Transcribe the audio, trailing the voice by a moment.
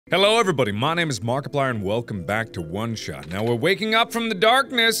Hello everybody, my name is Markiplier and welcome back to OneShot. Now we're waking up from the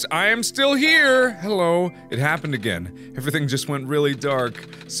darkness, I am still here! Hello, it happened again. Everything just went really dark.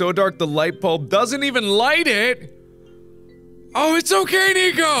 So dark the light bulb doesn't even light it! Oh, it's okay,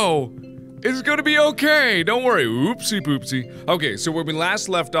 Nico! It's gonna be okay, don't worry, oopsie poopsie. Okay, so where we last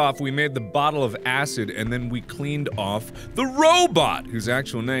left off, we made the bottle of acid and then we cleaned off the robot, whose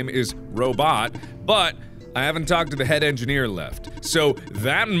actual name is Robot, but I haven't talked to the head engineer left. So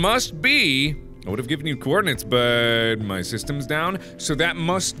that must be, I would have given you coordinates, but my system's down. So that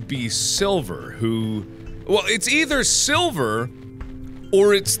must be Silver, who, well, it's either Silver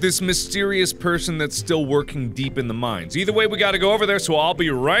or it's this mysterious person that's still working deep in the mines. Either way, we gotta go over there, so I'll be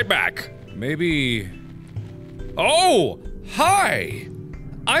right back. Maybe, oh, hi.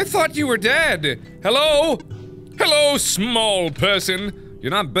 I thought you were dead. Hello? Hello, small person.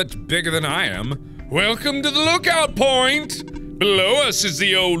 You're not much bigger than I am. Welcome to the lookout point! Below us is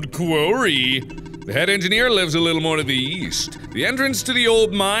the old quarry. The head engineer lives a little more to the east. The entrance to the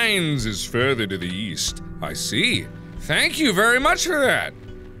old mines is further to the east. I see. Thank you very much for that.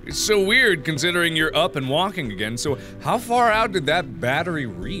 It's so weird considering you're up and walking again, so how far out did that battery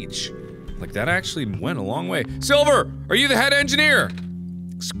reach? Like, that actually went a long way. Silver! Are you the head engineer?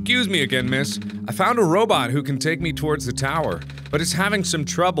 Excuse me again, miss. I found a robot who can take me towards the tower, but it's having some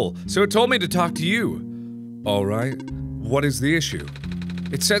trouble, so it told me to talk to you. Alright, what is the issue?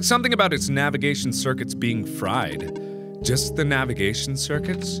 It said something about its navigation circuits being fried. Just the navigation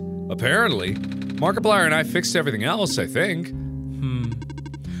circuits? Apparently. Markiplier and I fixed everything else, I think.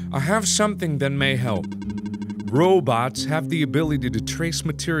 I have something that may help. Robots have the ability to trace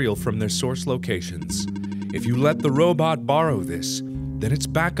material from their source locations. If you let the robot borrow this, then its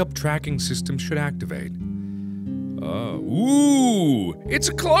backup tracking system should activate. Ooh, it's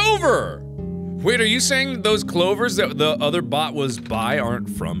a clover! Wait, are you saying those clovers that the other bot was by aren't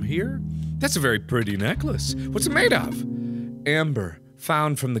from here? That's a very pretty necklace. What's it made of? Amber,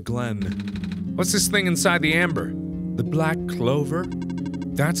 found from the glen. What's this thing inside the amber? The black clover?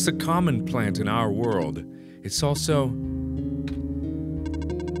 That's the common plant in our world. It's also...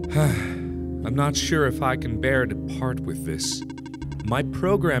 I'm not sure if I can bear to part with this. My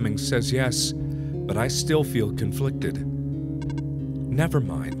programming says yes, but I still feel conflicted. Never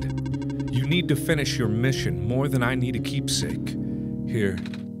mind. You need to finish your mission more than I need a keepsake. Here.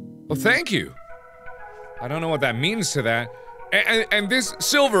 Well, thank you! I don't know what that means to that. And this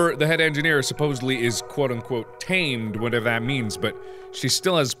Silver, the head engineer, supposedly is quote-unquote tamed, whatever that means, but she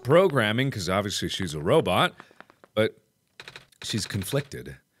still has programming, because obviously she's a robot, but she's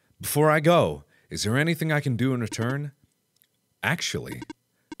conflicted. Before I go, is there anything I can do in return? Actually,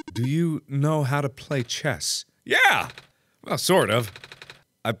 do you know how to play chess? Yeah! Well, sort of.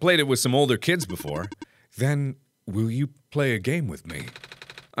 I've played it with some older kids before. Then, will you play a game with me?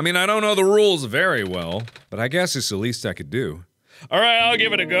 I mean, I don't know the rules very well, but I guess it's the least I could do. Alright, I'll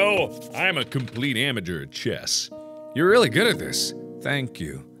give it a go. I'm a complete amateur at chess. You're really good at this. Thank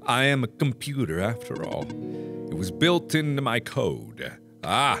you. I am a computer, after all. It was built into my code.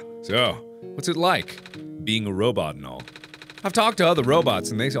 Ah, so, what's it like, being a robot and all? I've talked to other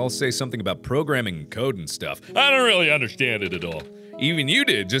robots and they all say something about programming and code and stuff. I don't really understand it at all. Even you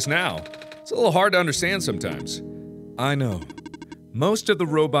did just now. It's a little hard to understand sometimes. I know. Most of the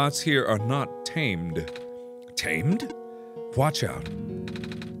robots here are not tamed. Tamed? Watch out.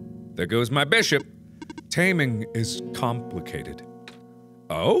 There goes my bishop. Taming is complicated.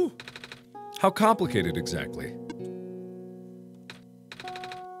 Oh? How complicated exactly?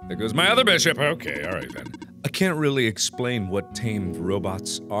 There goes my other bishop. Okay, alright then. I can't really explain what tamed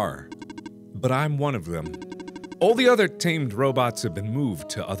robots are, but I'm one of them. All the other tamed robots have been moved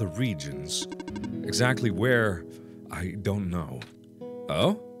to other regions. Exactly where, I don't know.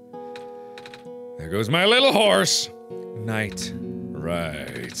 Oh? There goes my little horse! Night.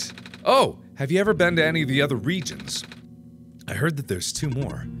 Right. Oh, have you ever been to any of the other regions? I heard that there's 2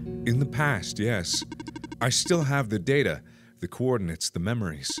 more. In the past, yes. I still have the data, the coordinates, the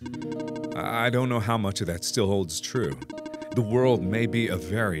memories. I don't know how much of that still holds true. The world may be a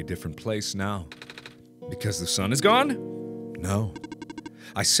very different place now. Because the sun is gone? No.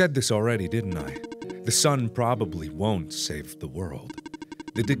 I said this already, didn't I? The sun probably won't save the world.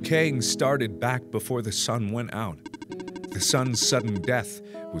 The decaying started back before the sun went out. The sun's sudden death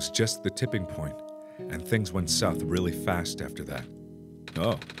was just the tipping point, and things went south really fast after that.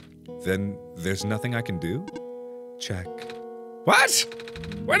 Oh, then there's nothing I can do? Check. What?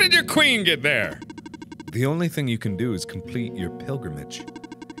 When did your queen get there? The only thing you can do is complete your pilgrimage.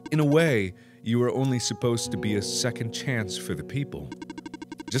 In a way, you were only supposed to be a second chance for the people.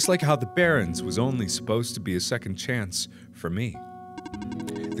 Just like how the Barons was only supposed to be a second chance for me.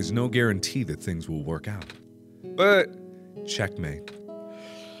 there's no guarantee that things will work out. But, checkmate.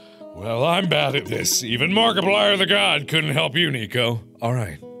 Well, I'm bad at this. Even Markiplier the God couldn't help you, Nico.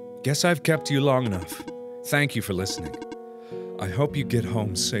 Alright, guess I've kept you long enough. Thank you for listening. I hope you get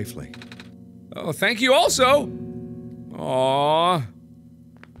home safely. Oh, thank you also! Aww. Oh,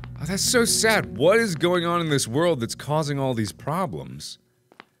 that's so sad. What is going on in this world that's causing all these problems?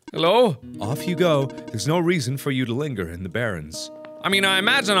 Hello? Off you go. There's no reason for you to linger in the Barrens. I mean, I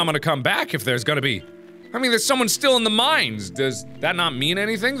imagine I'm gonna come back if there's gonna be... I mean, there's someone still in the mines. Does that not mean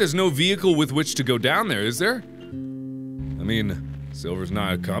anything? There's no vehicle with which to go down there, is there? I mean, Silver's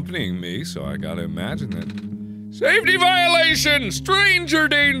not accompanying me, so I gotta imagine that... Safety violation! Stranger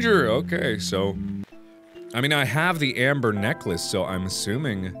danger! Okay, so... I mean, I have the amber necklace, so I'm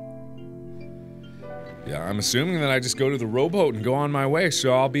assuming... Yeah, I'm assuming that I just go to the rowboat and go on my way,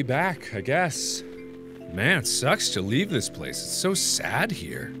 so I'll be back, I guess. Man, it sucks to leave this place. It's so sad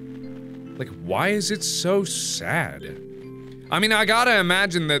here. Like, why is it so sad? I mean, I gotta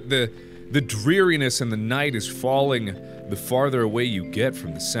imagine that the dreariness and the night is falling the farther away you get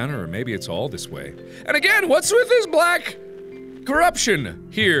from the center, or maybe it's all this way. And again, what's with this black corruption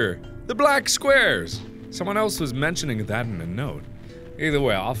here? The black squares. Someone else was mentioning that in a note. Either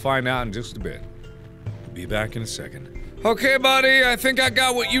way, I'll find out in just a bit. Be back in a second. Okay, buddy, I think I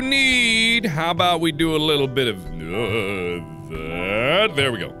got what you need. How about we do a little bit of that?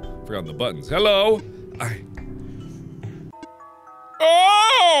 There we go. Forgot the buttons. Hello?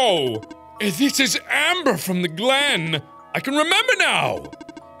 Oh! This is Amber from the Glen. I can remember now.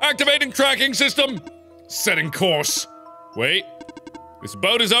 Activating tracking system. Setting course. Wait. This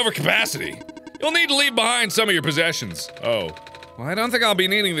boat is over capacity. You'll need to leave behind some of your possessions. Oh. Well, I don't think I'll be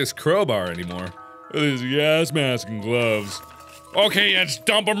needing this crowbar anymore. This gas mask and gloves. Okay, yeah, just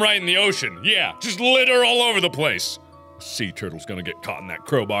dump them right in the ocean. Yeah, just litter all over the place. Sea turtle's gonna get caught in that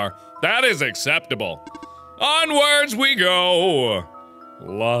crowbar. That is acceptable. Onwards we go.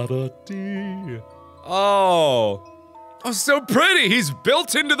 La-da-dee. Oh. Oh, so pretty. He's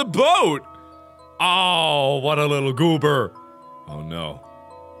built into the boat. Oh, what a little goober. Oh no.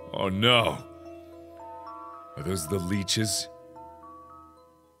 Oh no. Are those the leeches?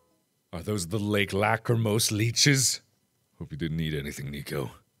 Are those the Lake Lachrymose leeches? Hope you didn't eat anything,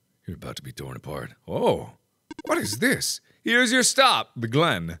 Nico. You're about to be torn apart. Oh, what is this? Here's your stop, the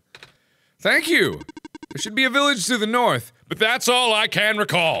Glen. Thank you. There should be a village to the north, but that's all I can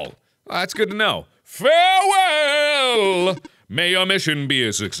recall. Well, that's good to know. Farewell! May your mission be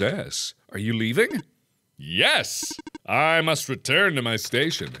a success. Are you leaving? Yes. I must return to my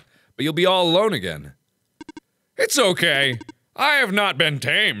station, but you'll be all alone again. It's okay. I have not been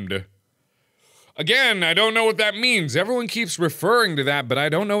tamed. Again, I don't know what that means. Everyone keeps referring to that, but I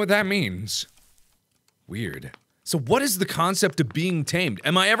don't know what that means. Weird. So what is the concept of being tamed?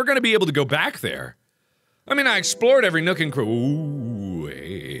 Am I ever going to be able to go back there? I mean, I explored every nook and cranny. Ooh,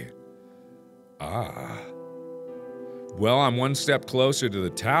 hey. Ah. Well, I'm one step closer to the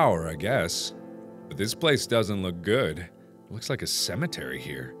tower, I guess. But this place doesn't look good. It looks like a cemetery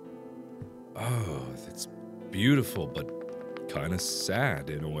here. Oh, that's beautiful, but kind of sad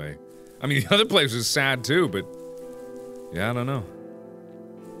in a way. I mean, the other place was sad too, but yeah, I don't know.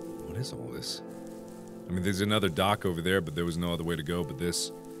 What is all this? I mean, there's another dock over there, but there was no other way to go but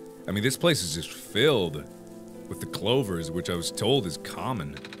this. I mean, this place is just filled with the clovers, which I was told is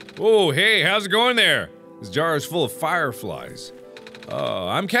common. Oh, hey, how's it going there? This jar is full of fireflies. Oh,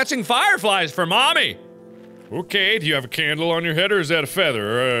 I'm catching fireflies for Mommy! Okay, do you have a candle on your head or is that a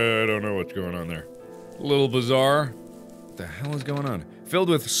feather? I don't know what's going on there. A little bizarre. What the hell is going on? Filled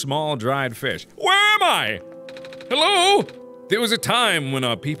with small dried fish. Where am I? Hello? There was a time when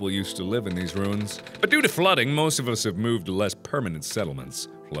our people used to live in these ruins, but due to flooding, most of us have moved to less permanent settlements.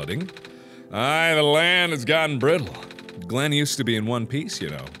 Flooding? Aye, the land has gotten brittle. Glen used to be in one piece, you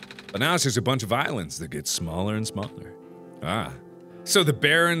know. But now it's just a bunch of islands that get smaller and smaller. Ah. So the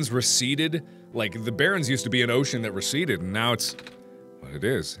Barrens receded? Like, the Barrens used to be an ocean that receded, and now it's what it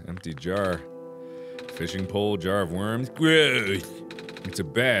is. Empty jar. Fishing pole, jar of worms. It's a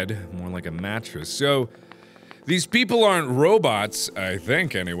bed, more like a mattress. So, these people aren't robots, I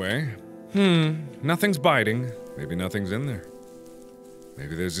think, anyway. Nothing's biting. Maybe nothing's in there.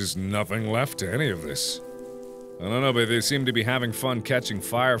 Maybe there's just nothing left to any of this. I don't know, but they seem to be having fun catching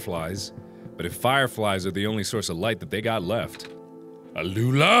fireflies. But if fireflies are the only source of light that they got left...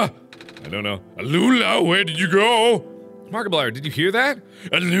 Alula? I don't know. Alula, where did you go? Markiplier, did you hear that?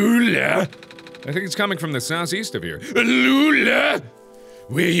 Alula? I think it's coming from the southeast of here. Alula?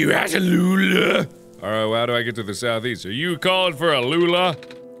 Where you at, Alula? Alright, well, how do I get to the southeast? Are you calling for Alula?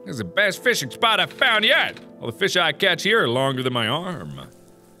 This is the best fishing spot I've found yet. All the fish I catch here are longer than my arm.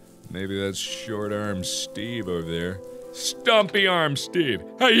 Maybe that's short-arm Steve over there. Stumpy arm Steve.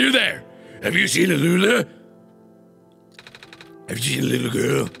 Hey, you there? Have you seen a Lula? Have you seen a little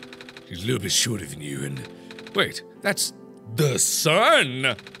girl? She's a little bit shorter than you and... Wait, that's the sun!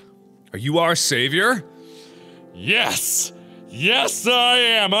 Are you our savior? Yes! Yes, I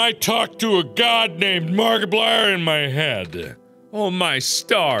am! I talked to a god named Markiplier in my head. Oh, my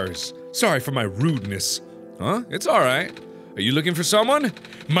stars. Sorry for my rudeness. Huh? It's alright. Are you looking for someone?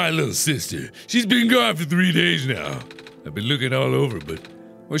 My little sister. She's been gone for 3 days now. I've been looking all over, but...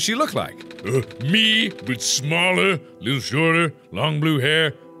 What does she look like? Me, but smaller, little shorter, long blue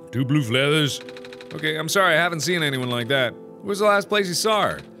hair, 2 blue feathers. Okay, I'm sorry, I haven't seen anyone like that. Where's the last place you saw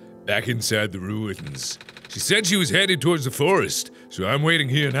her? Back inside the ruins. She said she was headed towards the forest, so I'm waiting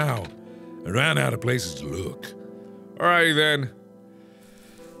here now. I ran out of places to look. Alrighty then.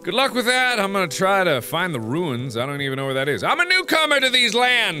 Good luck with that. I'm gonna try to find the ruins. I don't even know where that is. I'm a newcomer to these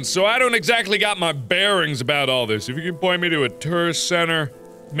lands, so I don't exactly got my bearings about all this. If you can point me to a tourist center,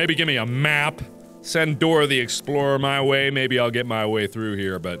 maybe give me a map, send Dora the Explorer my way, maybe I'll get my way through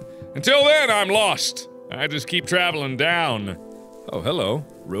here, but until then, I'm lost. I just keep traveling down. Oh, hello,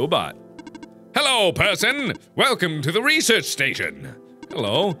 robot. Hello, person! Welcome to the research station.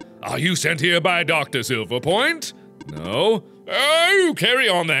 Hello. Are you sent here by Dr. Silverpoint? No. Oh, carry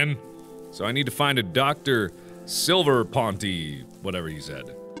on then. So I need to find a Dr. Silverponty, whatever he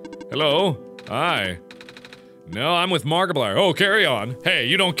said. Hello? Hi. No, I'm with Markiplier. Oh, carry on. Hey,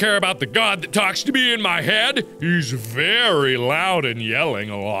 you don't care about the god that talks to me in my head? He's very loud and yelling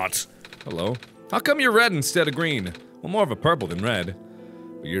a lot. Hello? How come you're red instead of green? Well, more of a purple than red.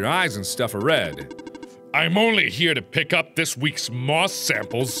 But your eyes and stuff are red. I'm only here to pick up this week's moss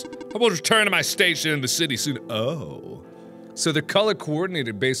samples. I will return to my station in the city soon. Oh. So they're color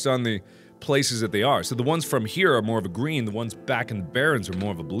coordinated based on the places that they are. So the ones from here are more of a green, the ones back in the Barrens are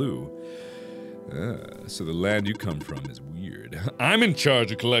more of a blue. So the land you come from is weird. I'm in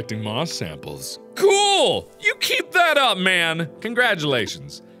charge of collecting moss samples. Cool! You keep that up, man!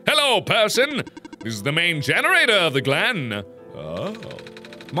 Congratulations. Hello, person! This is the main generator of the glen. Oh.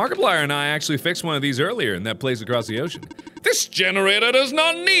 Markiplier and I actually fixed one of these earlier in that place across the ocean. This generator does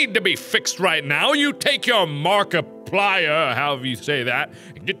not need to be fixed right now. You take your Markiplier, however you say that,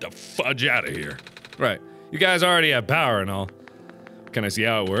 and get the fudge out of here. Right. You guys already have power and all. Can I see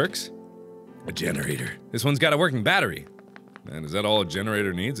how it works? A generator. This one's got a working battery. Man, is that all a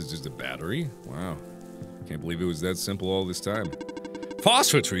generator needs? It's just a battery? Wow. Can't believe it was that simple all this time.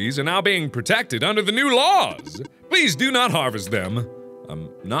 Phosphor trees are now being protected under the new laws. Please do not harvest them. I'm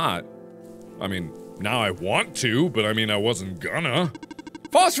not. I mean, now I want to, but I mean, I wasn't gonna.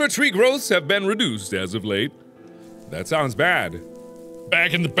 Phosphor tree growths have been reduced as of late. That sounds bad.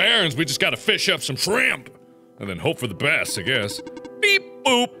 Back in the Barrens, we just gotta fish up some shrimp. And then hope for the best, I guess. Beep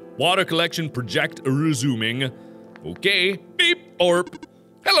boop. Water collection project resuming. Okay. Beep borp.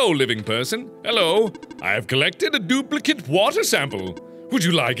 Hello, living person. Hello. I have collected a duplicate water sample. Would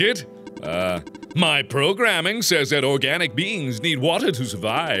you like it? My programming says that organic beings need water to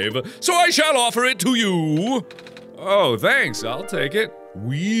survive, so I shall offer it to you. Oh, thanks. I'll take it.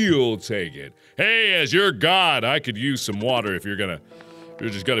 We'll take it. Hey, as your god, I could use some water if you're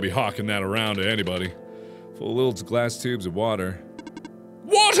just gonna be hawking that around to anybody. Full of little glass tubes of water.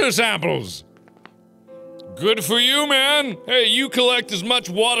 Water samples! Good for you, man! Hey, you collect as much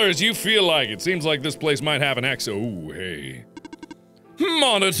water as you feel like. It seems like this place might have an exo. Ooh, hey.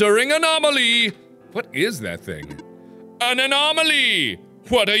 Monitoring anomaly! What is that thing? An anomaly!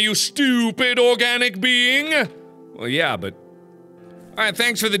 What are you, stupid organic being? Well, yeah, but... Alright,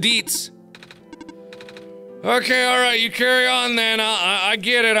 thanks for the deets. Okay, alright, you carry on then. I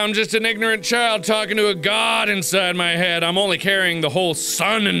get it, I'm just an ignorant child talking to a god inside my head. I'm only carrying the whole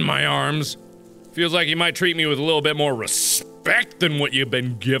sun in my arms. Feels like you might treat me with a little bit more respect than what you've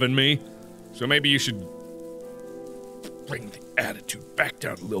been giving me. So maybe you should... bring the attitude back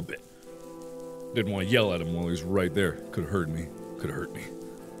down a little bit. Didn't want to yell at him while he was right there. Could've hurt me. Could've hurt me.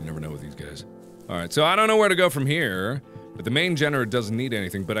 You never know with these guys. Alright, so I don't know where to go from here. But the main generator doesn't need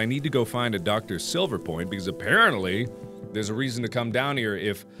anything, but I need to go find a Dr. Silverpoint, because apparently there's a reason to come down here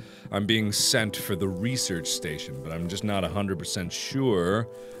if I'm being sent for the research station, but I'm just not 100% sure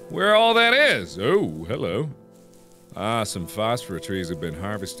where all that is. Oh, hello. Ah, some phosphor trees have been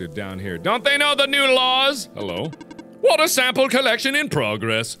harvested down here. Don't they know the new laws? Hello. Water sample collection in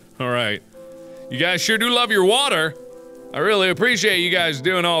progress. Alright. You guys sure do love your water. I really appreciate you guys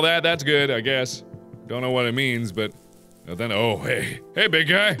doing all that. That's good, I guess. Don't know what it means, but... then, oh, hey, big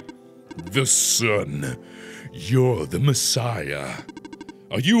guy. The sun. You're the Messiah.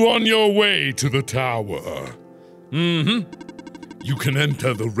 Are you on your way to the tower? Mm-hmm. You can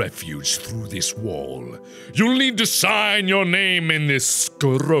enter the refuge through this wall. You'll need to sign your name in this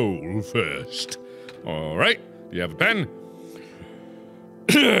scroll first. Alright, do you have a pen?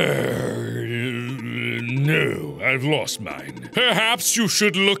 No, I've lost mine. Perhaps you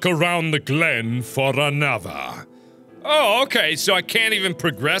should look around the glen for another. Oh, okay, so I can't even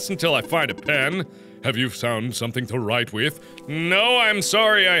progress until I find a pen? Have you found something to write with? No, I'm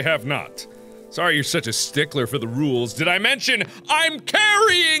sorry I have not. Sorry you're such a stickler for the rules. Did I mention I'm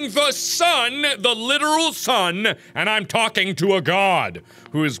carrying the sun, the literal sun, and I'm talking to a god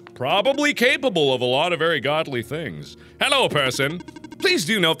who is probably capable of a lot of very godly things. Hello, person. Please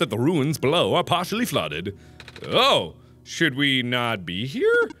do note that the ruins below are partially flooded. Oh, should we not be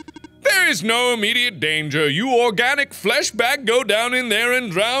here? There is no immediate danger. You organic flesh bag go down in there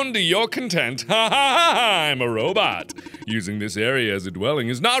and drown to your content. Ha ha ha ha, I'm a robot. Using this area as a dwelling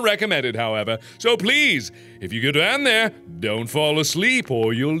is not recommended, however. So please, if you go down there, don't fall asleep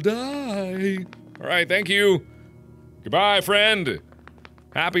or you'll die. Alright, thank you. Goodbye, friend.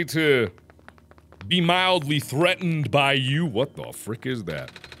 Happy to be mildly threatened by you. What the frick is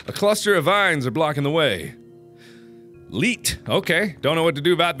that? A cluster of vines are blocking the way. Leet. Okay, don't know what to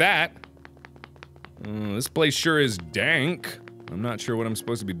do about that. This place sure is dank. I'm not sure what I'm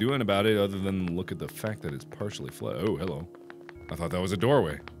supposed to be doing about it other than look at the fact that it's partially flooded. Oh, hello. I thought that was a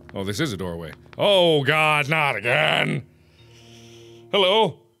doorway. Oh, this is a doorway. Oh god, not again.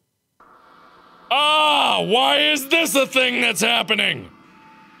 Hello? Ah, why is this a thing that's happening?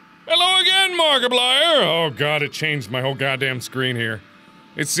 Hello again, Markiplier. Oh god, it changed my whole goddamn screen here.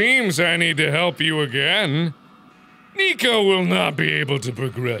 It seems I need to help you again. Nico will not be able to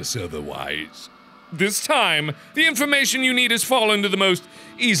progress otherwise. This time, the information you need has fallen to the most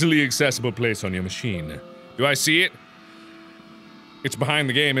easily accessible place on your machine. Do I see it? It's behind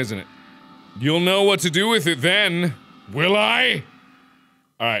the game, isn't it? You'll know what to do with it then. Will I?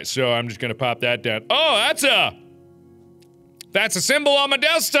 Alright, so I'm just gonna pop that down. Oh, that's a symbol on my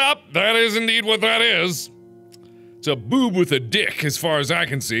desktop! That is indeed what that is. It's a boob with a dick, as far as I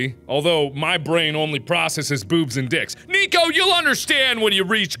can see. Although, my brain only processes boobs and dicks. Nico, you'll understand when you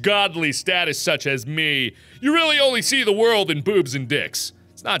reach godly status such as me. You really only see the world in boobs and dicks.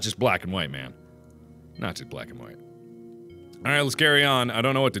 It's not just black and white, man. Not just black and white. Alright, let's carry on. I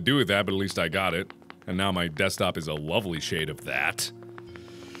don't know what to do with that, but at least I got it. And now my desktop is a lovely shade of that.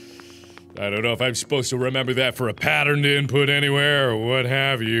 I don't know if I'm supposed to remember that for a pattern to input anywhere or what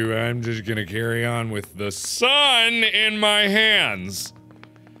have you. I'm just gonna carry on with the sun in my hands.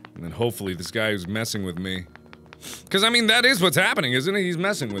 And then hopefully this guy who's messing with me. Cause I mean, that is what's happening, isn't it? He's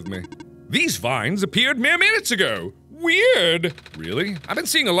messing with me. These vines appeared mere minutes ago. Weird. Really? I've been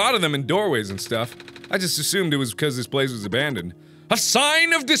seeing a lot of them in doorways and stuff. I just assumed it was because this place was abandoned. A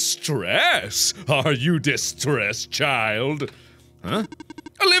sign of distress. Are you distressed, child? Huh?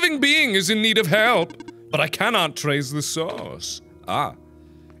 A living being is in need of help, but I cannot trace the source. Ah.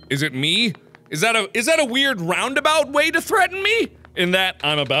 Is it me? Is that a weird roundabout way to threaten me? In that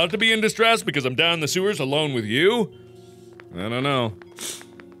I'm about to be in distress because I'm down in the sewers alone with you? I don't know.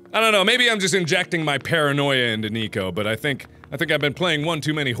 I don't know, maybe I'm just injecting my paranoia into Nico, but I think I've been playing one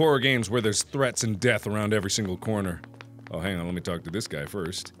too many horror games where there's threats and death around every single corner. Oh, hang on, let me talk to this guy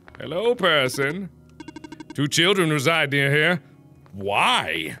first. Hello, person. 2 children reside near here.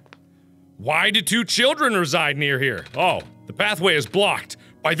 Why? Why do 2 children reside near here? Oh, the pathway is blocked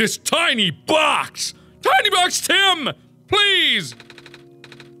by this tiny box! Tiny box Tim! Please!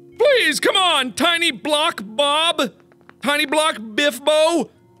 Please, come on! Tiny block Bob? Tiny block Biffbo?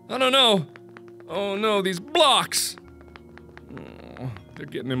 I don't know. Oh no, these blocks! Oh, they're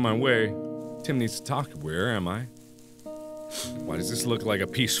getting in my way. Tim needs to talk. Where am I? Why does this look like a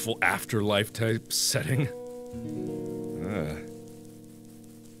peaceful afterlife type setting?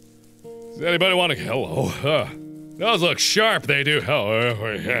 Does anybody want to- hello? Those look sharp, they do.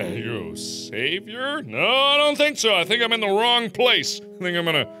 Hello, you savior? No, I don't think so. I think I'm in the wrong place. I think I'm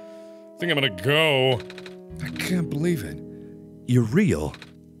gonna go. I can't believe it. You're real.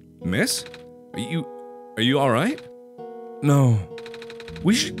 Miss? Are you alright? No.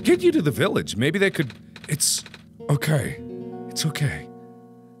 We should get you to the village. Maybe they could- It's okay. It's okay.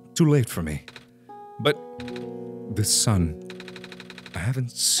 Too late for me. But the sun, I haven't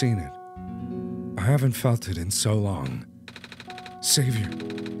seen it. I haven't felt it in so long. Savior,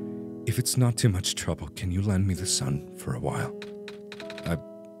 if it's not too much trouble, can you lend me the sun for a while?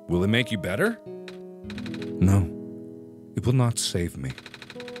 Will it make you better? No, it will not save me.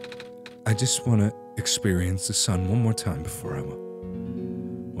 I just want to experience the sun one more time before I will.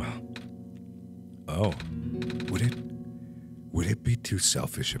 Well, oh, would it be too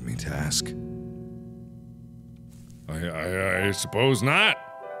selfish of me to ask? I suppose not.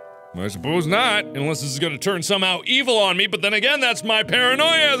 I suppose not, unless this is gonna turn somehow evil on me, but then again, that's my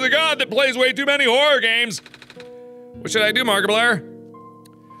paranoia as a god that plays way too many horror games. What should I do, Markiplier?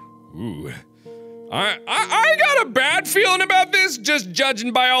 Ooh. I got a bad feeling about this, just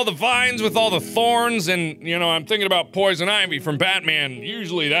judging by all the vines with all the thorns, and, you know, I'm thinking about poison ivy from Batman.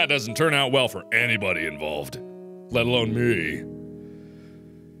 Usually that doesn't turn out well for anybody involved, let alone me.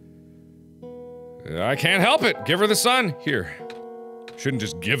 I can't help it. Give her the sun. Here. Shouldn't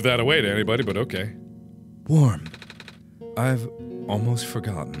just give that away to anybody, but okay. Warm. I've almost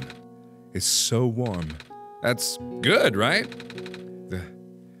forgotten. It's so warm. That's good, right?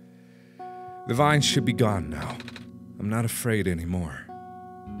 The vines should be gone now. I'm not afraid anymore.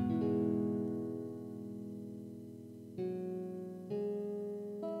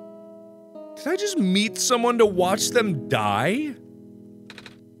 Did I just meet someone to watch them die?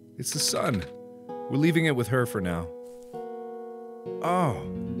 It's the sun. We're leaving it with her for now. Oh.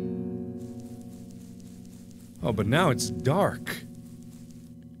 Oh, but now it's dark.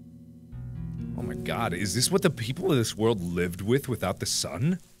 Oh my god, is this what the people of this world lived with without the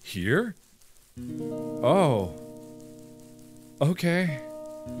sun? Here? Oh. Okay.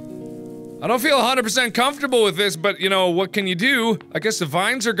 I don't feel 100% comfortable with this, but you know, what can you do? I guess the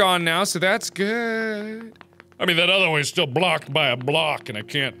vines are gone now, so that's good. I mean, that other way is still blocked by a block, and I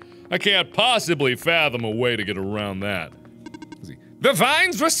can't possibly fathom a way to get around that. The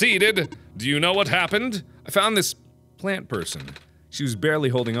vines receded! Do you know what happened? I found this plant person. She was barely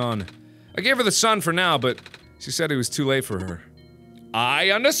holding on. I gave her the sun for now, but she said it was too late for her. I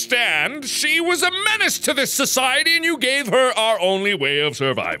understand. She was a menace to this society and you gave her our only way of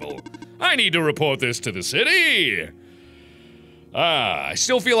survival. I need to report this to the city. I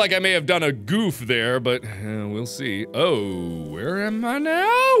still feel like I may have done a goof there, but we'll see. Oh, where am I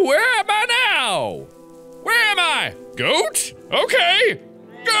now? Where am I now? Where am I? Goat? Okay.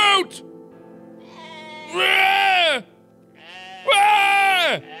 Goat! Ah!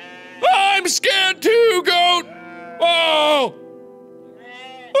 Ah! I'm scared too, goat! Oh!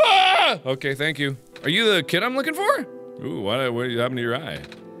 Ah! Okay, thank you. Are you the kid I'm looking for? Ooh, what happened to your eye?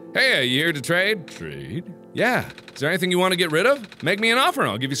 Hey, are you here to trade? Trade? Yeah. Is there anything you want to get rid of? Make me an offer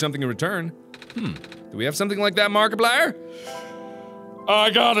and I'll give you something in return. Do we have something like that, Markiplier? I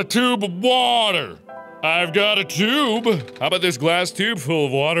got a tube of water. I've got a tube. How about this glass tube full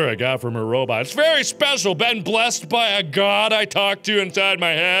of water I got from a robot? It's very special, been blessed by a god I talked to inside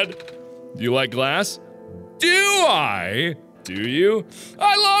my head. Do you like glass? Do I? Do you?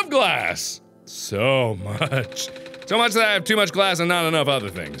 I love glass. So much. So much that I have too much glass and not enough other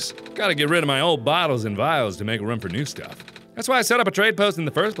things. Gotta get rid of my old bottles and vials to make room for new stuff. That's why I set up a trade post in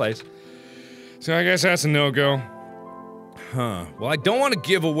the first place. So I guess that's a no-go. Huh. Well, I don't want to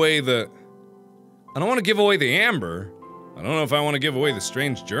give away the... I don't want to give away the amber. I don't know if I want to give away the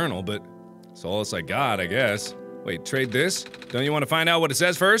strange journal, but it's all else I got, I guess. Wait, trade this? Don't you want to find out what it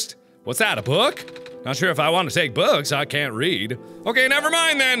says first? What's that, a book? Not sure if I want to take books, I can't read. Okay, never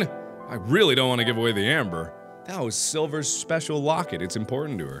mind then! I really don't want to give away the amber. That was Silver's special locket, it's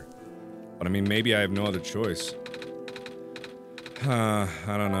important to her. But I mean, maybe I have no other choice. I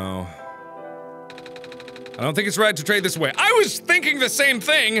don't know. I don't think it's right to trade this away. I was thinking the same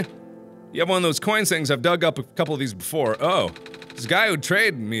thing! You have one of those coin things, I've dug up a couple of these before. Oh, this guy who'd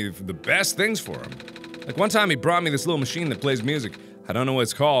trade me the best things for him. Like one time he brought me this little machine that plays music. I don't know what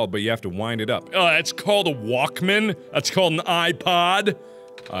it's called, but you have to wind it up. Oh, it's called a Walkman? That's called an iPod?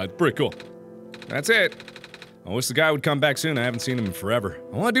 It's pretty cool. That's it. I wish the guy would come back soon, I haven't seen him in forever.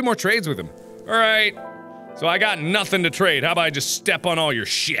 I want to do more trades with him. Alright. So I got nothing to trade, how about I just step on all your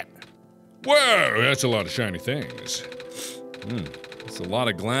shit? Whoa, that's a lot of shiny things. It's a lot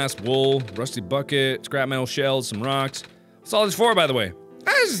of glass, wool, rusty bucket, scrap metal shells, some rocks. What's all this for, by the way?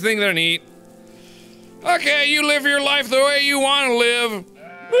 I just think they're neat. Okay, you live your life the way you want to live.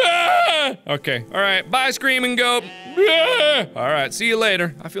 Ah! Okay, alright, bye screaming goat. Ah! Alright, see you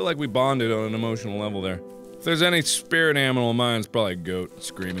later. I feel like we bonded on an emotional level there. If there's any spirit animal of mine, it's probably a goat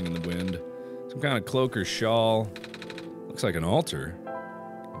screaming in the wind. Some kind of cloak or shawl. Looks like an altar.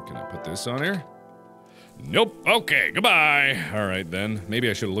 Can I put this on here? Nope. Okay, goodbye. Alright then. Maybe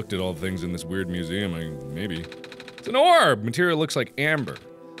I should have looked at all the things in this weird museum. Maybe. It's an orb! Material looks like amber.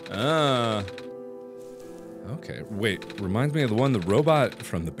 Ah. Okay, wait. Reminds me of the one the robot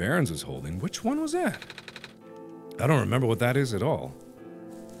from the Barrens was holding. Which one was that? I don't remember what that is at all.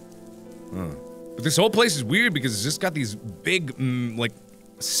 Huh. But this whole place is weird because it's just got these big, like,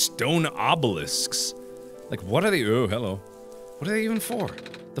 stone obelisks. Like, what are they? Oh, hello. What are they even for?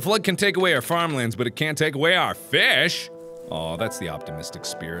 The flood can take away our farmlands, but it can't take away our fish. Oh, that's the optimistic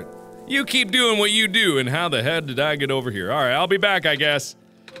spirit. You keep doing what you do, and how the heck did I get over here? Alright, I'll be back, I guess.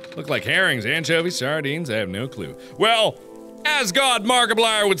 Look like herrings, anchovies, sardines, I have no clue. Well, as God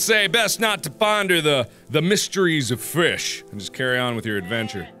Markiplier would say, best not to ponder the mysteries of fish, and just carry on with your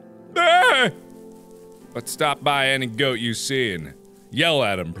adventure. Ah! But stop by any goat you see and yell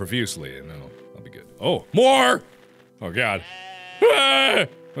at him profusely, and I'll be good. Oh, more! Oh god. Ah!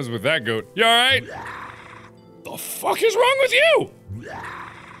 What's with that goat? You alright? The fuck is wrong with you?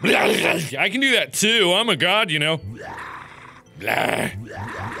 I can do that too, I'm a god, you know.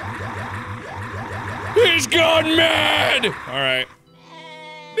 He's gone mad! Alright.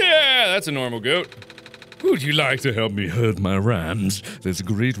 Yeah, that's a normal goat. Would you like to help me herd my rams? There's a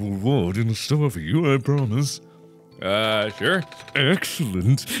great reward in store for you, I promise. Sure.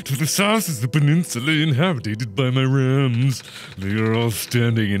 Excellent. To the south is the peninsula inhabited by my rams. They are all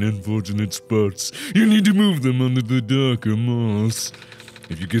standing in unfortunate spots. You need to move them under the darker moss.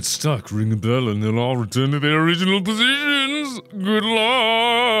 If you get stuck, ring a bell and they'll all return to their original positions. Good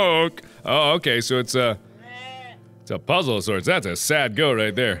luck. Oh, okay, so it's a puzzle of sorts. That's a sad goat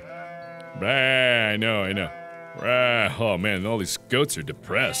right there. I know. Oh man, all these goats are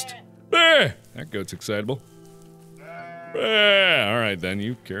depressed. That goat's excitable. Alright then,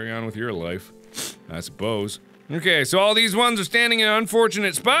 you carry on with your life, I suppose. Okay, so all these ones are standing in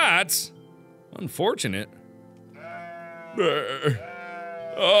unfortunate spots. Unfortunate?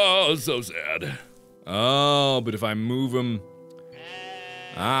 Oh, so sad. Oh, but if I move them...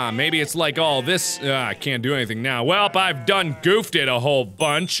 Ah, maybe it's like all this. I can't do anything now. Welp, I've done goofed it a whole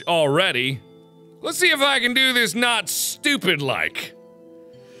bunch already. Let's see if I can do this not stupid-like.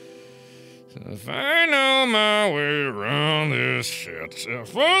 If I know my way around this shit,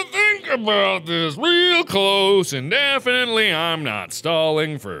 if I think about this real close, and definitely I'm not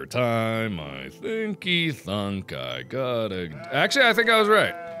stalling for time, I thunk I gotta... Actually, I think I was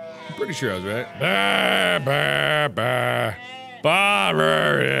right. I'm pretty sure I was right. Yeah.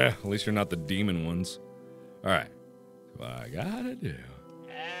 At least you're not the demon ones. Alright. What I gotta do.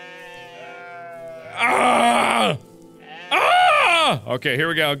 Ah! Ah! Okay, here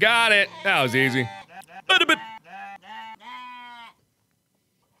we go. Got it. That was easy. Alright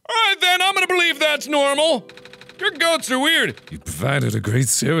then, I'm gonna believe that's normal. Your goats are weird. You provided a great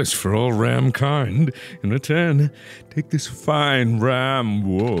service for all ram kind. In return, take this fine ram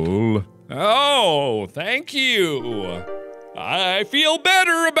wool. Oh, thank you. I feel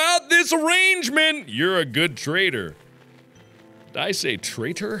better about this arrangement. You're a good trader. Did I say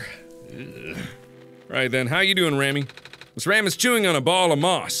traitor? Ugh. Right then, how you doing, Rammy? This ram is chewing on a ball of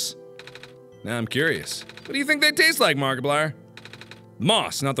moss. Now I'm curious. What do you think they taste like, Markiplier?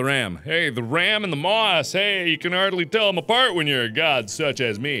 Moss, not the ram. Hey, the ram and the moss. Hey, you can hardly tell them apart when you're a god such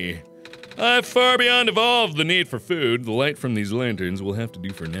as me. I've far beyond evolved the need for food. The light from these lanterns will have to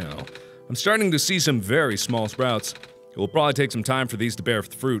do for now. I'm starting to see some very small sprouts. It will probably take some time for these to bear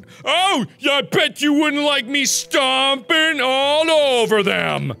fruit. Oh, I bet you wouldn't like me stomping all over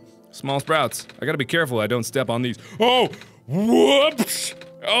them! Small sprouts. I gotta be careful I don't step on these. Oh, whoops!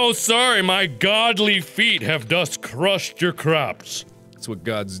 Oh, sorry, my godly feet have thus crushed your crops. That's what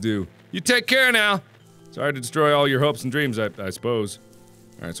gods do. You take care now! Sorry to destroy all your hopes and dreams, I suppose.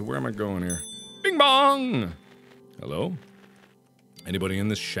 Alright, so where am I going here? Bing bong! Hello? Anybody in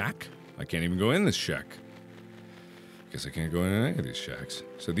this shack? I can't even go in this shack. Guess I can't go in any of these shacks.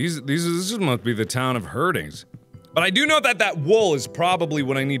 So this must be the town of herdings. But I do know that that wool is probably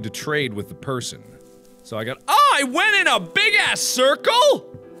what I need to trade with the person. So I got- Oh, I went in a big-ass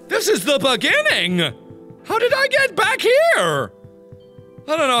circle?! This is the beginning! How did I get back here?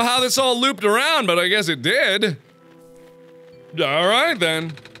 I don't know how this all looped around, but I guess it did. Alright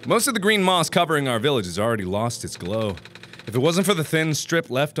then. Most of the green moss covering our village has already lost its glow. If it wasn't for the thin strip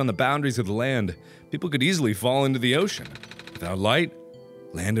left on the boundaries of the land, people could easily fall into the ocean. Without light,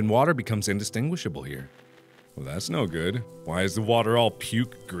 land and water becomes indistinguishable here. Well, that's no good. Why is the water all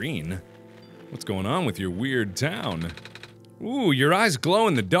puke green? What's going on with your weird town? Ooh, your eyes glow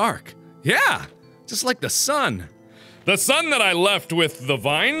in the dark. Yeah, just like the sun. The sun that I left with the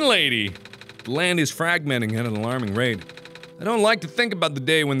vine lady. The land is fragmenting at an alarming rate. I don't like to think about the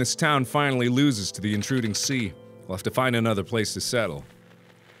day when this town finally loses to the intruding sea. We'll have to find another place to settle.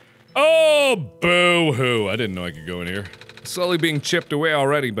 Oh, boo-hoo. I didn't know I could go in here. Slowly being chipped away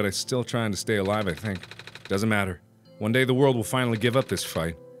already, but I'm still trying to stay alive, I think. Doesn't matter. One day the world will finally give up this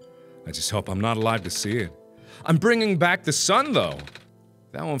fight. I just hope I'm not alive to see it. I'm bringing back the sun, though.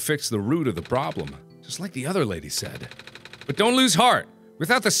 That won't fix the root of the problem, just like the other lady said. But don't lose heart.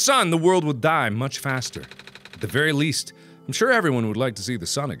 Without the sun, the world will die much faster. At the very least, I'm sure everyone would like to see the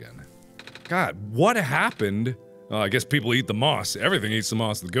sun again. God, what happened? Oh, I guess people eat the moss. Everything eats the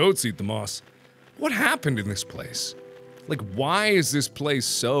moss. The goats eat the moss. What happened in this place? Like, why is this place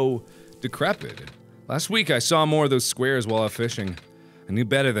so decrepit? Last week I saw more of those squares while out fishing. I knew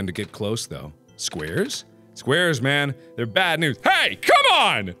better than to get close, though. Squares? Squares, man. They're bad news. Hey, come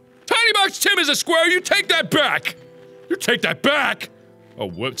on! Tiny Box Tim is a square, you take that back! You take that back! Oh,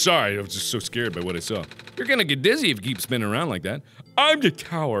 what? Sorry, I was just so scared by what I saw. You're gonna get dizzy if you keep spinning around like that. I'm the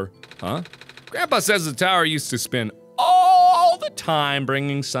tower. Huh? Grandpa says the tower used to spin all the time,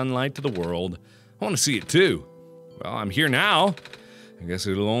 bringing sunlight to the world. I want to see it too. Well, I'm here now. I guess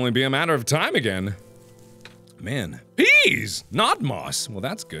it'll only be a matter of time again. Man, peas, not moss. Well,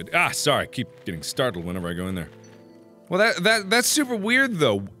 that's good. Ah, sorry, I keep getting startled whenever I go in there. Well, that's super weird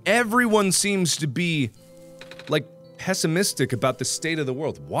though. Everyone seems to be, like, pessimistic about the state of the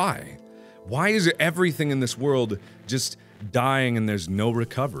world. Why? Why is everything in this world just dying and there's no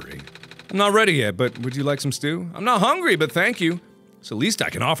recovery? I'm not ready yet, but would you like some stew? I'm not hungry, but thank you. So at least I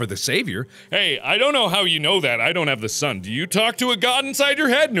can offer the savior. Hey, I don't know how you know that. I don't have the sun. Do you talk to a god inside your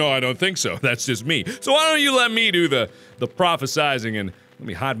head? No, I don't think so. That's just me. So why don't you let me do the prophesizing and let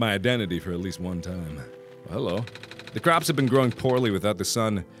me hide my identity for at least one time. Well, hello. The crops have been growing poorly without the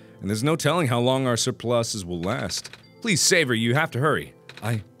sun, and there's no telling how long our surpluses will last. Please, savior, you have to hurry.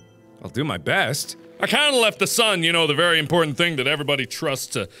 I'll do my best. I kinda left the sun, you know, the very important thing that everybody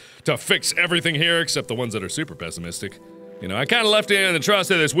trusts to fix everything here except the ones that are super pessimistic. You know, I kinda left it in the trust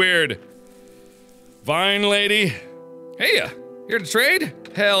of this weird vine lady. Hey, here to trade?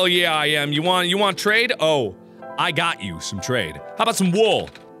 Hell yeah, I am. You want trade? Oh, I got you some trade. How about some wool?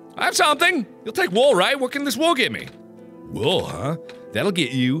 I have something. You'll take wool, right? What can this wool get me? Wool, huh? That'll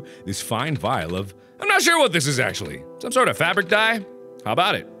get you this fine vial of... I'm not sure what this is actually. Some sort of fabric dye? How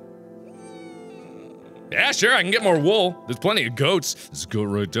about it? Yeah, sure, I can get more wool. There's plenty of goats. Let's go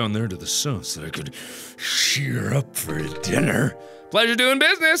right down there to the sun so I could shear up for dinner. Pleasure doing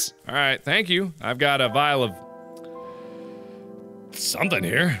business. All right, thank you. I've got a vial of something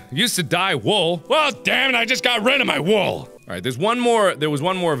here. Used to dye wool. Well, damn it, I just got rid of my wool. All right, there was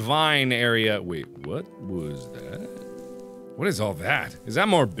one more vine area. Wait, what was that? What is all that? Is that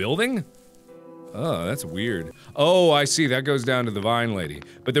more building? Oh, that's weird. Oh, I see, that goes down to the vine lady.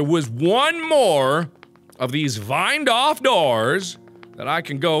 But there was one more of these vined off doors that I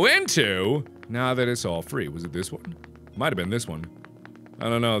can go into now that it's all free. Was it this one? Might have been this one. I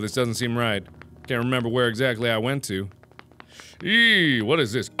don't know, this doesn't seem right. Can't remember where exactly I went to. Eee, what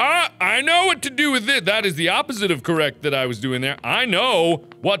is this? Ah, I know what to do with it. That is the opposite of correct that I was doing there. I know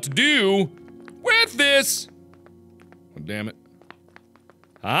what to do with this. Oh, damn it.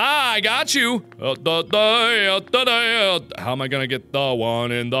 Ah, I got you. How am I gonna get the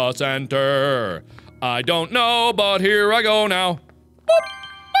one in the center? I don't know, but here I go now.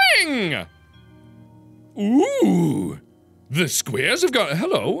 Boop, bing! Ooh, the squares have gone.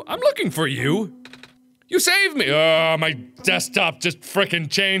 Hello, I'm looking for you. You saved me. Oh, my desktop just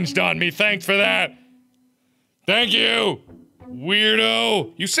frickin' changed on me. Thanks for that. Thank you,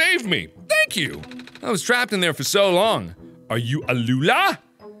 weirdo. You saved me. Thank you. I was trapped in there for so long. Are you Alula?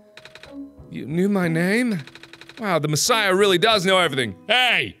 You knew my name? Wow, the Messiah really does know everything.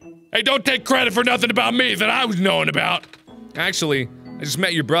 Hey! Hey, don't take credit for nothing about me that I was knowing about! Actually, I just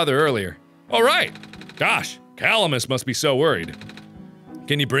met your brother earlier. Alright. Gosh, Calamus must be so worried.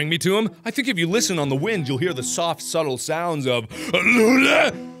 Can you bring me to him? I think if you listen on the wind, you'll hear the soft, subtle sounds of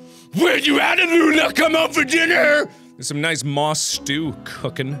Alula! Where you at, Alula? Come out for dinner! There's some nice moss stew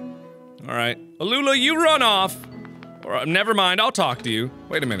cooking. Alright. Alula, you run off. Or, never mind, I'll talk to you.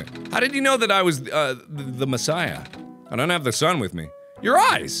 Wait a minute. How did you know that I was, the Messiah? I don't have the sun with me. Your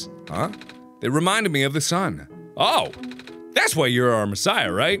eyes! Huh? They reminded me of the sun. Oh! That's why you're our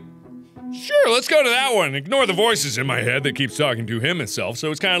Messiah, right? Sure, let's go to that one. Ignore the voices in my head that keeps talking to him himself,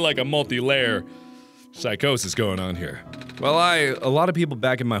 so it's kind of like a multi-layer psychosis going on here. Well, a lot of people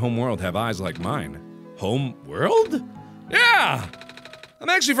back in my home world have eyes like mine. Home world? Yeah! I'm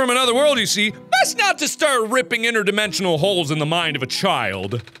actually from another world, you see. Best not to start ripping interdimensional holes in the mind of a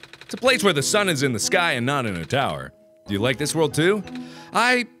child. It's a place where the sun is in the sky and not in a tower. Do you like this world too?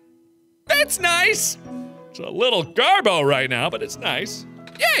 That's nice! It's a little garbo right now, but it's nice.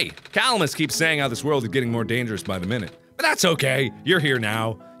 Yay! Calamus keeps saying how this world is getting more dangerous by the minute. But that's okay, you're here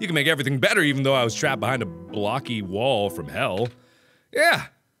now. You can make everything better even though I was trapped behind a blocky wall from hell. Yeah.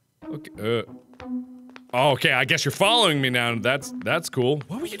 Okay, okay, I guess you're following me now. That's cool.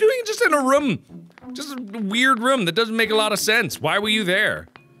 What were you doing just in a room? Just a weird room that doesn't make a lot of sense. Why were you there?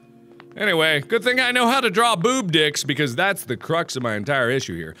 Anyway, good thing I know how to draw boob dicks because that's the crux of my entire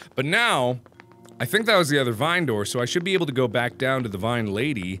issue here. But now, I think that was the other vine door, so I should be able to go back down to the vine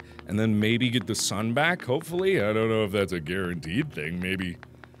lady and then maybe get the sun back, hopefully. I don't know if that's a guaranteed thing, maybe.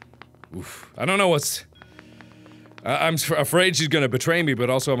 Oof. I don't know what's... I'm afraid she's gonna betray me, but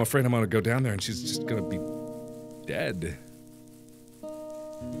also I'm afraid I'm gonna go down there and she's just gonna be dead.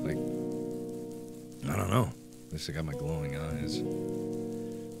 Like, I don't know. At least I got my glowing eyes.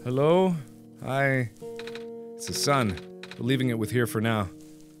 Hello? Hi. It's the sun. We're leaving it with here for now.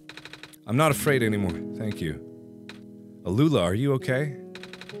 I'm not afraid anymore, thank you. Alula, are you okay?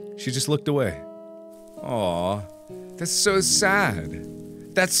 She just looked away. Aw, that's so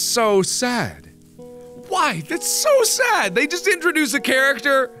sad. That's so sad. Why? That's so sad! They just introduce a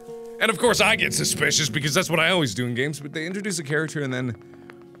character, and of course I get suspicious because that's what I always do in games, but they introduce a character and then,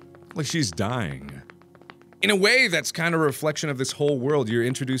 like, she's dying. In a way, that's kind of a reflection of this whole world. You're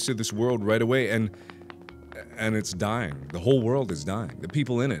introduced to this world right away, and it's dying. The whole world is dying. The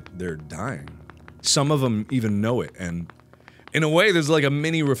people in it, they're dying. Some of them even know it, and in a way, there's like a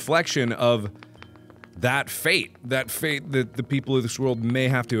mini reflection of that fate that the people of this world may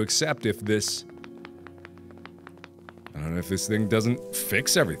have to accept if this... I don't know if this thing doesn't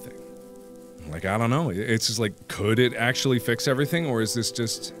fix everything. Like, I don't know. It's just like, could it actually fix everything, or is this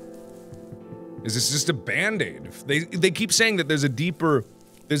just a band-aid? They keep saying that there's a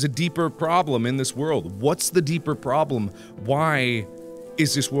deeper problem in this world. What's the deeper problem? Why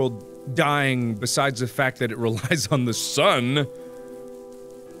is this world dying besides the fact that it relies on the sun?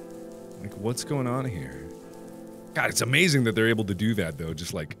 Like, what's going on here? God, it's amazing that they're able to do that, though.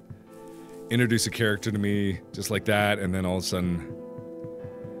 Just like introduce a character to me just like that, and then all of a sudden,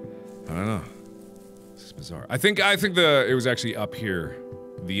 I don't know. This is bizarre. I think it was actually up here,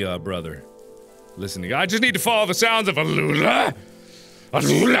 the brother. Listening. I just need to follow the sounds of Alula.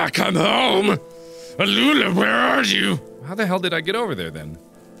 Alula, come home. Alula, where are you? How the hell did I get over there then?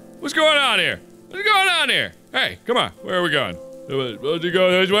 What's going on here? What's going on here? Hey, come on. Where are we going? Don't you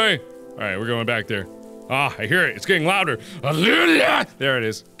go this way? All right, we're going back there. Ah, I hear it. It's getting louder. Alula! There it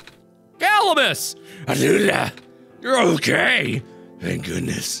is. Calamus! Alula! You're okay. Thank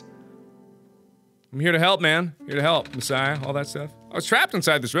goodness. I'm here to help, man. Here to help. Messiah, all that stuff. I was trapped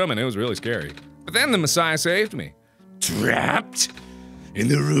inside this room and it was really scary. But then the Messiah saved me. Trapped? In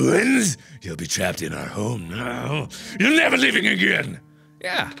the ruins? You'll be trapped in our home now. You're never leaving again!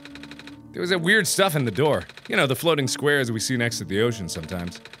 Yeah. There was that weird stuff in the door. You know, the floating squares we see next to the ocean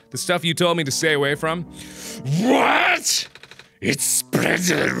sometimes. The stuff you told me to stay away from. What? It's spread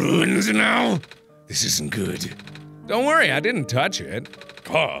to the ruins now? This isn't good. Don't worry, I didn't touch it.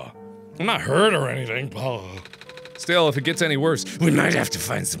 Oh, I'm not hurt or anything. Oh. Still, if it gets any worse, we might have to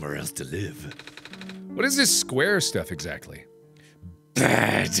find somewhere else to live. What is this square stuff exactly?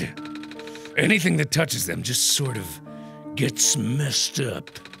 Bad. Anything that touches them just sort of gets messed up.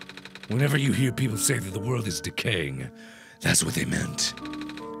 Whenever you hear people say that the world is decaying, that's what they meant.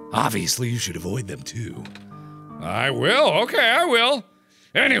 Obviously, you should avoid them too. I will, okay, I will.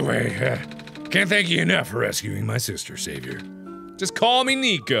 Anyway, can't thank you enough for rescuing my sister, Savior. Just call me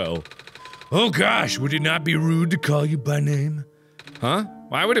Nico. Oh gosh, would it not be rude to call you by name? Huh?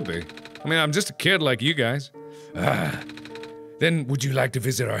 Why would it be? I mean, I'm just a kid like you guys. Then would you like to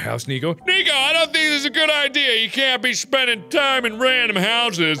visit our house, Nico? Nico, I don't think this is a good idea. You can't be spending time in random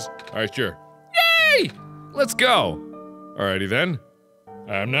houses. All right, sure. Yay! Let's go. Alrighty then.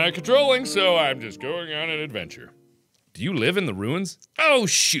 I'm not controlling, so I'm just going on an adventure. Do you live in the ruins? Oh,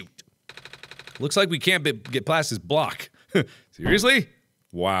 shoot. Looks like we can't get past this block. Seriously?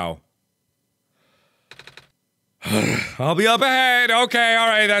 Wow. I'll be up ahead. Okay,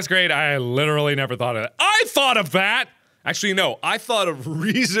 alright, that's great. I literally never thought of that. I thought of that! Actually, no, I thought of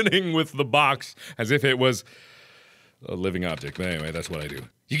reasoning with the box as if it was a living object. But anyway, that's what I do.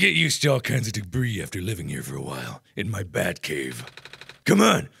 You get used to all kinds of debris after living here for a while. In my bat cave. Come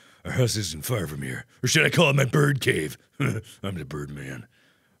on! Our house isn't far from here. Or should I call it my bird cave? I'm the bird man.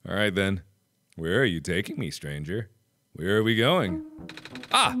 Alright then. Where are you taking me, stranger? Where are we going?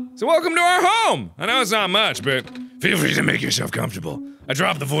 Ah, so welcome to our home! I know it's not much, but feel free to make yourself comfortable. I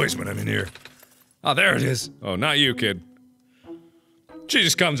drop the voice when I'm in here. Oh, there it is. Oh, not you, kid. She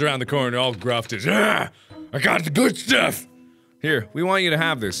just comes around the corner all gruffed as, I got the good stuff! Here, we want you to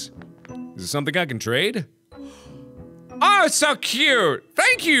have this. Is it something I can trade? Oh, it's so cute!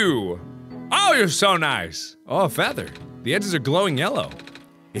 Thank you! Oh, you're so nice! Oh, a feather. The edges are glowing yellow.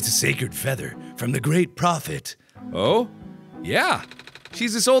 It's a sacred feather from the great prophet. Oh? Yeah.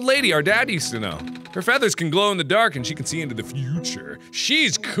 She's this old lady our dad used to know. Her feathers can glow in the dark and she can see into the future.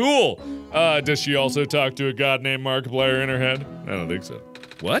 She's cool! Does she also talk to a god named Markiplier in her head? I don't think so.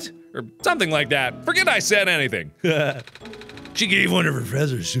 What? Or something like that. Forget I said anything. She gave one of her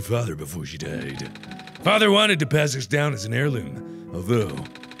feathers to Father before she died. Father wanted to pass this down as an heirloom, although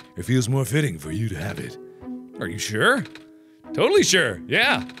it feels more fitting for you to have it. Are you sure? Totally sure,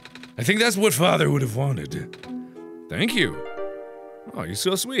 yeah. I think that's what Father would have wanted. Thank you. Oh, you're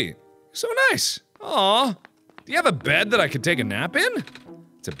so sweet. You're so nice. Aw. Do you have a bed that I could take a nap in?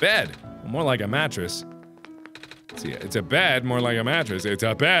 It's a bed. More like a mattress. See, it's a bed, more like a mattress. It's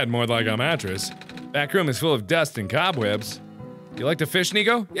a bed, more like a mattress. Back room is full of dust and cobwebs. You like to fish,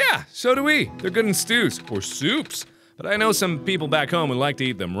 Nico? Yeah, so do we. They're good in stews or soups. But I know some people back home who like to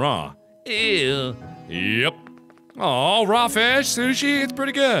eat them raw. Ew. Yep. Aw, raw fish, sushi, it's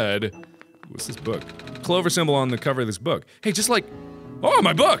pretty good. What's this book? Clover symbol on the cover of this book. Hey, just like... Oh,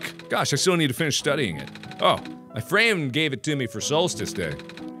 my book! Gosh, I still need to finish studying it. Oh, my friend gave it to me for Solstice Day.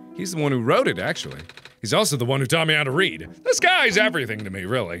 He's the one who wrote it, actually. He's also the one who taught me how to read. This guy's everything to me,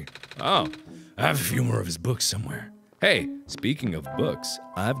 really. Oh, I have a few more of his books somewhere. Hey, speaking of books,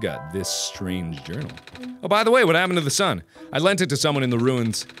 I've got this strange journal. Oh, by the way, what happened to the sun? I lent it to someone in the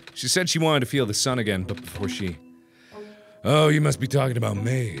ruins. She said she wanted to feel the sun again, but before she... Oh, you must be talking about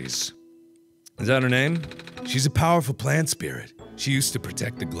Maze. Is that her name? She's a powerful plant spirit. She used to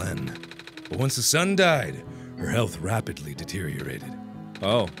protect the glen. But once the sun died, her health rapidly deteriorated.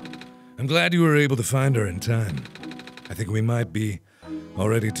 Oh. I'm glad you were able to find her in time. I think we might be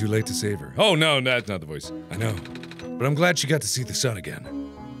already too late to save her. Oh, no, that's not the voice. I know. But I'm glad she got to see the sun again.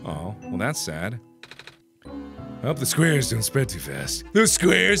 Oh, well, that's sad. I hope the squares don't spread too fast. Those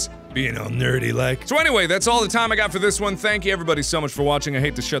squares being all nerdy like. So anyway, that's all the time I got for this one. Thank you everybody so much for watching. I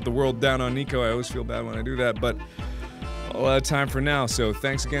hate to shut the world down on Nico. I always feel bad when I do that, but a lot of time for now. So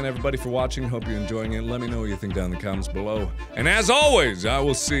thanks again everybody for watching. Hope you're enjoying it. Let me know what you think down in the comments below. And as always, I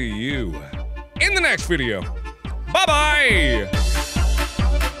will see you in the next video. Bye-bye!